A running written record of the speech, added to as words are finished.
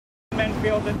men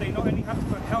feel that they not only have to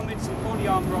put helmets and body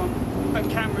armour on, but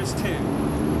cameras too.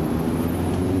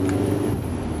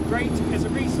 Great as a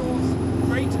resource,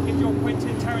 great if you're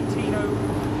Quentin Tarantino,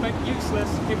 but useless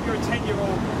if you're a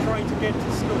 10-year-old trying to get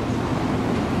to school.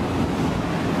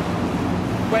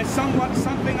 Where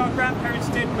something our grandparents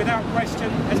did without question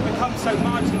has become so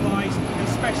marginalised and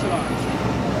specialised.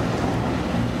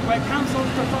 Where councils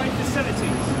provide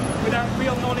facilities without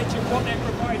real knowledge of what they're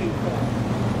providing for.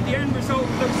 The end result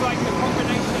looks like the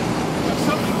combination of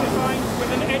something designed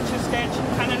with an Etch-a-Sketch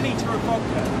and a litre of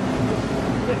vodka.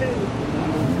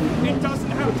 It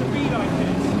doesn't have to be like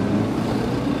this.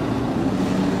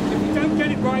 If we don't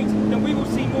get it right, then we will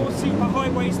see more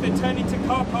superhighways that turn into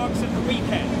car parks at the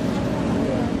weekend.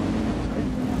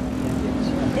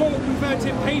 More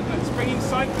converted pavements bringing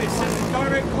cyclists into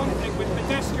direct conflict with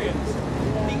pedestrians,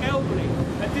 the elderly,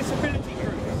 and disability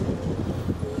groups.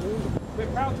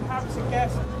 We're proud to have as a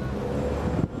guest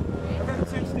a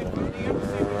representative from the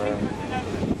Embassy of the Kingdom of the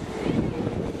Netherlands.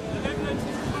 The Netherlands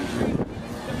is a country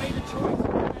that made a choice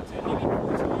to nearly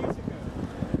 40 years ago,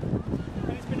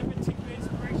 and it's been a particular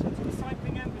inspiration to the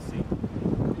Cycling Embassy.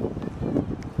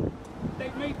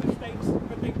 They've made mistakes,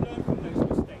 but they've learned from those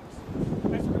mistakes.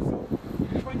 As a result,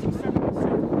 27%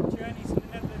 of the journeys in the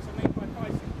Netherlands are made by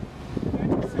bicycle,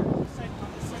 37%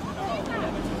 under 7.5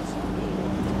 kilometres.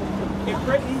 In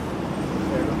Britain,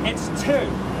 it's 2.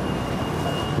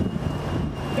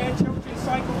 Their children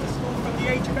cycle to school from the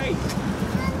age of 8.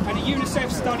 And a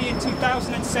UNICEF study in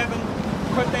 2007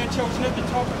 put their children at the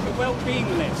top of the well-being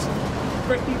list.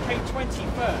 Britain came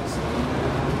 21st.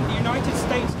 The United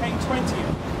States came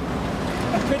 20th.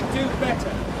 And could do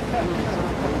better.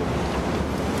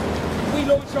 We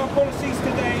launched our policies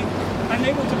today, and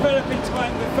they will develop in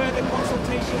time with further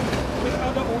consultation with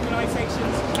other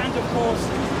organisations and, of course,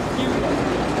 you.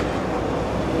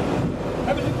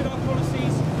 Have a look at our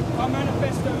policies, our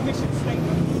manifesto mission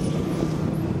statement.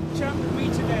 Chat with me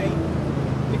today.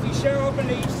 If you share our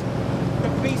beliefs,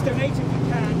 then please donate if you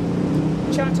can.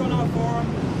 Chat on our forum,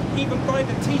 even buy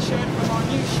the t-shirt from our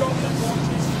new shop that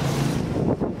launches.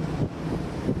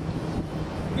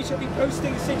 We shall be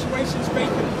posting a situations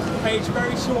vacant page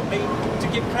very shortly to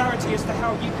give clarity as to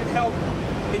how you can help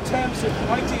in terms of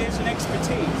ideas and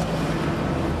expertise.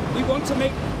 We want to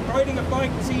make riding a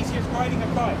bike as easy as riding a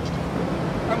bike,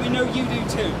 and we know you do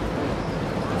too.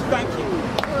 Thank you.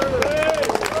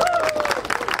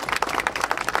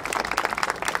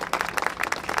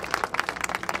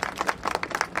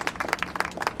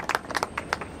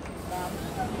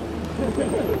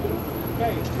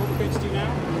 Okay, what we're going to do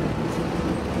now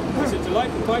is a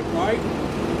delightful bike ride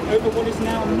over what is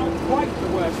now not quite the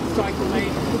worst cycle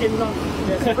lane in London.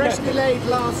 Yes, freshly laid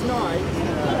last night.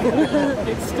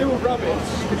 It's still rubbish.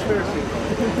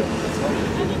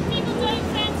 And if people don't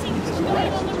fancy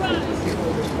wheel on the road,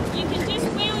 you can just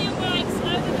wheel your bikes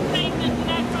over the pavement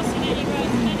without crossing any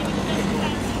roads, and anyone who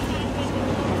doesn't fancy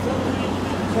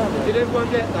Did everyone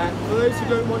get that? For those who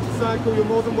don't want to cycle, you're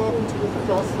more than welcome to walk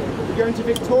across. We're going to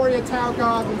Victoria Tower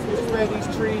Gardens, which is where these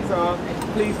trees are.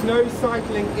 Please, no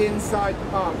cycling inside the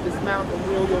park. Just mount and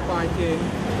wheel your bike in.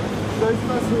 Those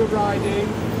of us who are riding,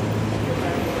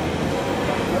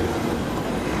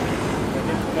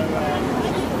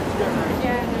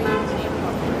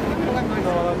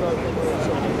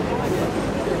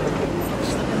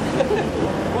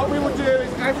 what we will do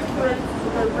is, as a group,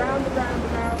 we'll go round the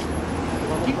roundabout,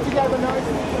 keep together nice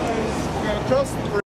and close, we'll go across the